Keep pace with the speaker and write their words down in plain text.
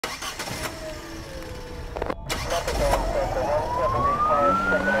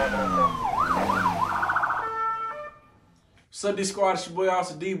What's up, D Squad? It's your boy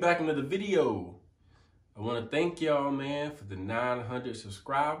Officer D back in another video. I want to thank y'all, man, for the 900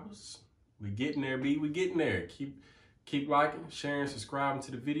 subscribers. We getting there, B. We getting there. Keep liking, sharing, subscribing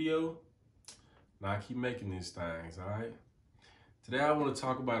to the video. Now I keep making these things, all right? Today I want to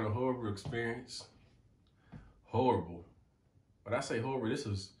talk about a horrible experience. Horrible. When I say horrible, this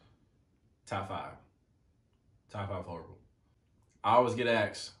was top 5. Top 5 horrible. I always get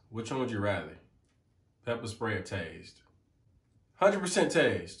asked, which one would you rather? Pepper spray or tased? 100%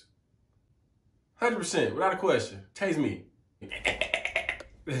 tased. 100%, without a question. Tase me.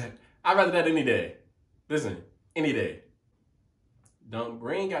 I'd rather that any day. Listen, any day.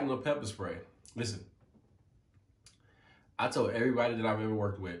 We ain't got no pepper spray. Listen, I told everybody that I've ever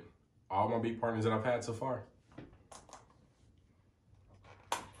worked with, all my beat partners that I've had so far,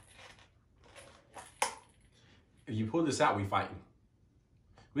 if you pull this out, we fighting.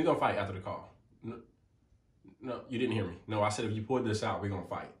 We gonna fight after the call. No, you didn't hear me. No, I said if you pull this out, we're gonna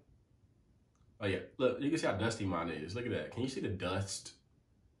fight. Oh yeah, look, you can see how dusty mine is. Look at that. Can you see the dust?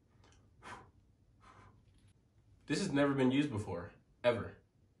 This has never been used before, ever.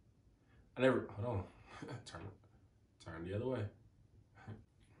 Hold on. Turn the other way.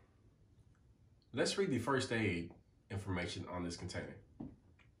 Let's read the first aid information on this container.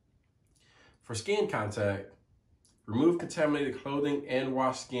 For skin contact, remove contaminated clothing and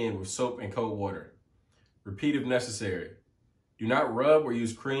wash skin with soap and cold water. Repeat if necessary. Do not rub or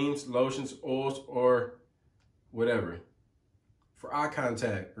use creams, lotions, oils, or whatever. For eye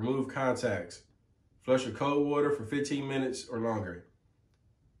contact, remove contacts. Flush with cold water for 15 minutes or longer.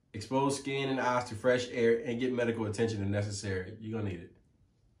 Expose skin and eyes to fresh air and get medical attention if necessary. You're gonna need it.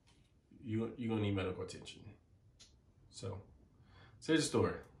 You're gonna need medical attention. So here's the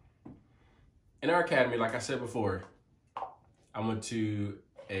story. In our academy, like I said before, I went to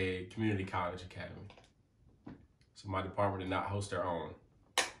a community college academy. So my department did not host their own.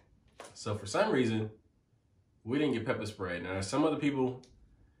 So for some reason, we didn't get pepper spray. Now there's some other people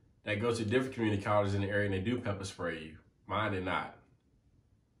that go to different community colleges in the area and they do pepper spray you. Mine did not.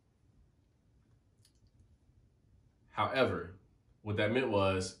 However, what that meant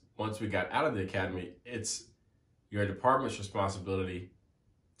was, once we got out of the academy, it's your department's responsibility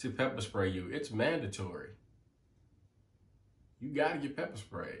to pepper spray you. It's mandatory. You gotta get pepper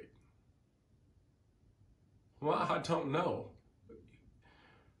sprayed. Why? I don't know.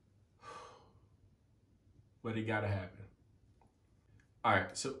 But it gotta happen. All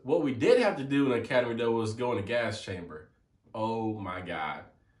right, so what we did have to do in the academy though was go in the gas chamber. Oh my God.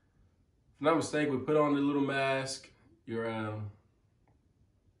 If I'm not mistaken, we put on the little mask, your,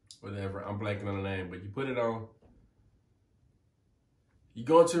 whatever, I'm blanking on the name, but you put it on. You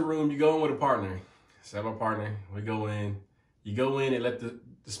go into a room, you go in with a partner. So my partner, we go in. You go in and let the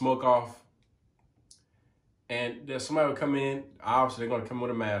smoke off. And there's somebody will come in, obviously they're gonna come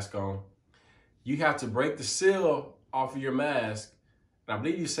with a mask on. You have to break the seal off of your mask. And I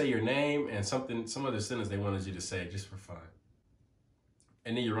believe you say your name and some other sentence they wanted you to say just for fun.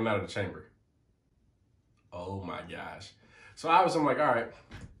 And then you run out of the chamber. Oh my gosh. So I'm like, all right,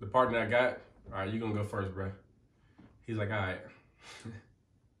 the partner I got, all right, you're gonna go first, bro. He's like, all right.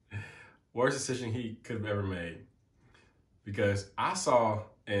 Worst decision he could have ever made. Because I saw,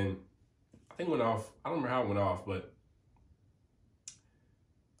 and I think it went off, I don't remember how it went off, but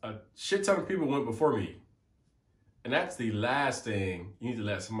a shit ton of people went before me. And that's the last thing you need to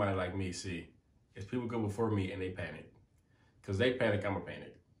let somebody like me see, is people go before me and they panic. Because they panic, I'm a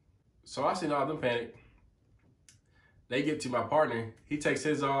panic. So I seen all them panic. They get to my partner, he takes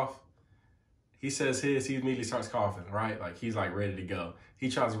his off. He says his, he immediately starts coughing, right? Like he's like ready to go. He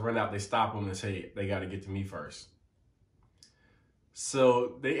tries to run out, they stop him and say, they gotta get to me first.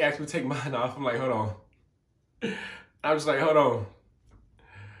 So they asked me to take mine off. I'm like, hold on. I'm just like, hold on.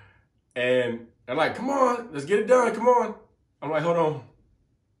 And they're like, come on, let's get it done, come on. I'm like, hold on.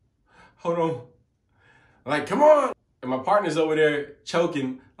 Hold on. I'm like, come on. And my partner's over there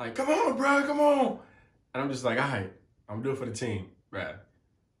choking, like, come on, bro, come on. And I'm just like, all right, I'm doing it for the team, bruh.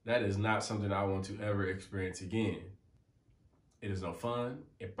 That is not something I want to ever experience again. It is no fun.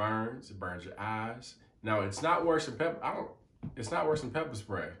 It burns your eyes. Now, it's not worse than it's not worse than pepper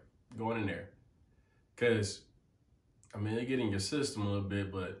spray going in there. Cause, I mean, they get in your system a little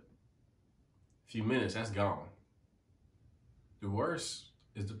bit, but a few minutes, that's gone. The worst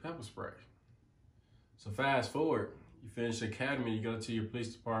is the pepper spray. So fast forward, you finish the academy, you go to your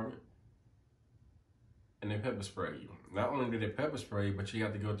police department, and they pepper spray you. Not only do they pepper spray you, but you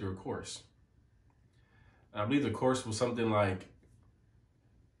have to go through a course. And I believe the course was something like,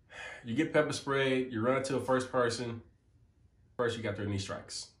 you get pepper sprayed, you run into a first person, first you got 3 knee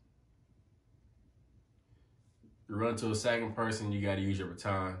strikes. You run to a second person, you got to use your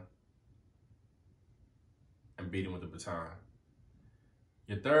baton and beat him with the baton.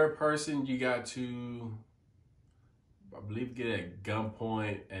 Your third person, you got to, I believe, get at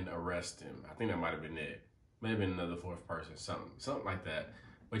gunpoint and arrest him. I think that might have been it. Maybe another fourth person, something like that.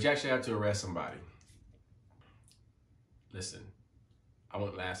 But you actually have to arrest somebody. Listen, I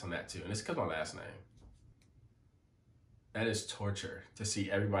went last on that too, and it's because my last name. That is torture to see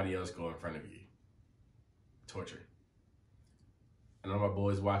everybody else go in front of you. Torture. I know my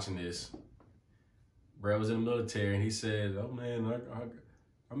boys watching this. Brad was in the military, and he said, "Oh man,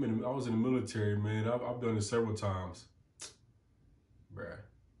 I was in the military, man. I've done it several times." Brad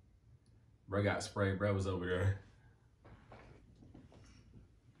got sprayed. Brad was over there.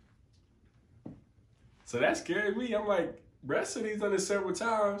 So that scared me. I'm like, Brad said he's done it several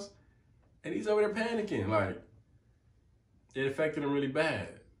times, and he's over there panicking. Like, it affected him really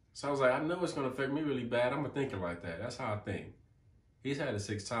bad. So I was like, I know it's gonna affect me really bad. I'm thinking like that. That's how I think. He's had it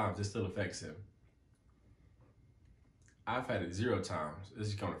 6 times. It still affects him. I've had it 0 times. This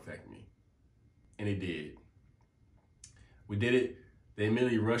is gonna affect me. And it did. We did it. They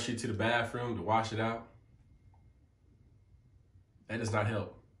immediately rush you to the bathroom to wash it out. That does not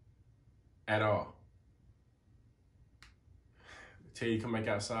help at all. They tell you to come back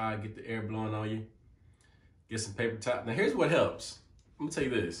outside, get the air blowing on you, get some paper towel. Now here's what helps. I'm gonna tell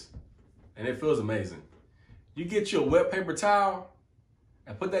you this, and it feels amazing. You get you a wet paper towel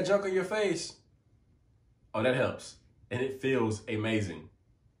and put that junk on your face. Oh, that helps. And it feels amazing.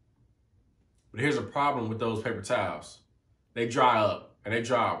 But here's a problem with those paper towels. They dry up, and they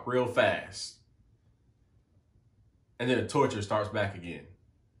dry up real fast. And then the torture starts back again.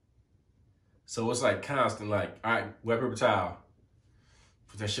 So it's like constant, like, all right, wet paper towel.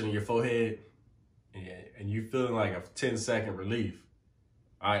 Put that shit on your forehead, and you're feeling like a 10-second relief.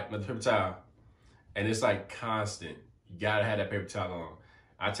 All right, another paper towel. And it's like constant. You gotta have that paper towel on.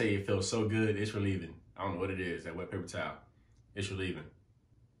 I tell you, it feels so good, it's relieving. I don't know what it is, that wet paper towel. It's relieving.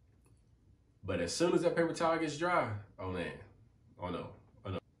 But as soon as that paper towel gets dry, oh man, oh no.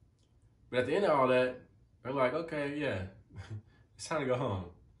 But at the end of all that, they're like, okay, yeah, it's time to go home.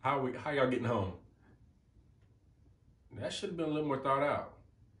 How y'all getting home? That should have been a little more thought out.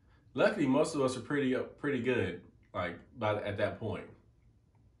 Luckily, most of us are pretty good, like at that point.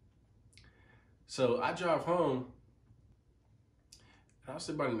 So I drive home, and I'll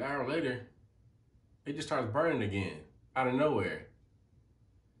say about an hour later, it just starts burning again, out of nowhere.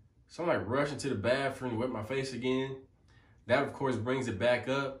 So I'm like rushing to the bathroom to wet my face again. That of course brings it back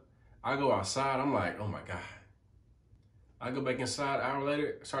up. I go outside, I'm like, oh my God. I go back inside, an hour later,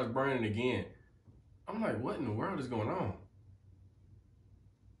 it starts burning again. I'm like, what in the world is going on?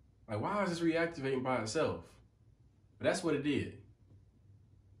 Like, why is this reactivating by itself? But that's what it did.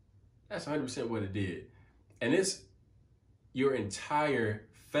 That's 100% what it did. And it's your entire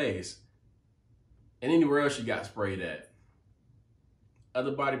face and anywhere else you got sprayed at.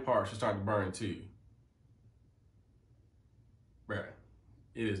 Other body parts will start to burn too. Bruh,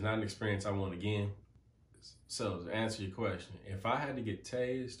 it is not an experience I want again. So to answer your question, if I had to get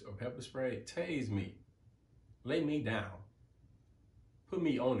tased or pepper sprayed, tase me. Lay me down. Put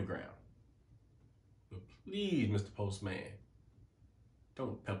me on the ground. But please, Mr. Postman,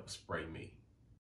 don't pepper spray me.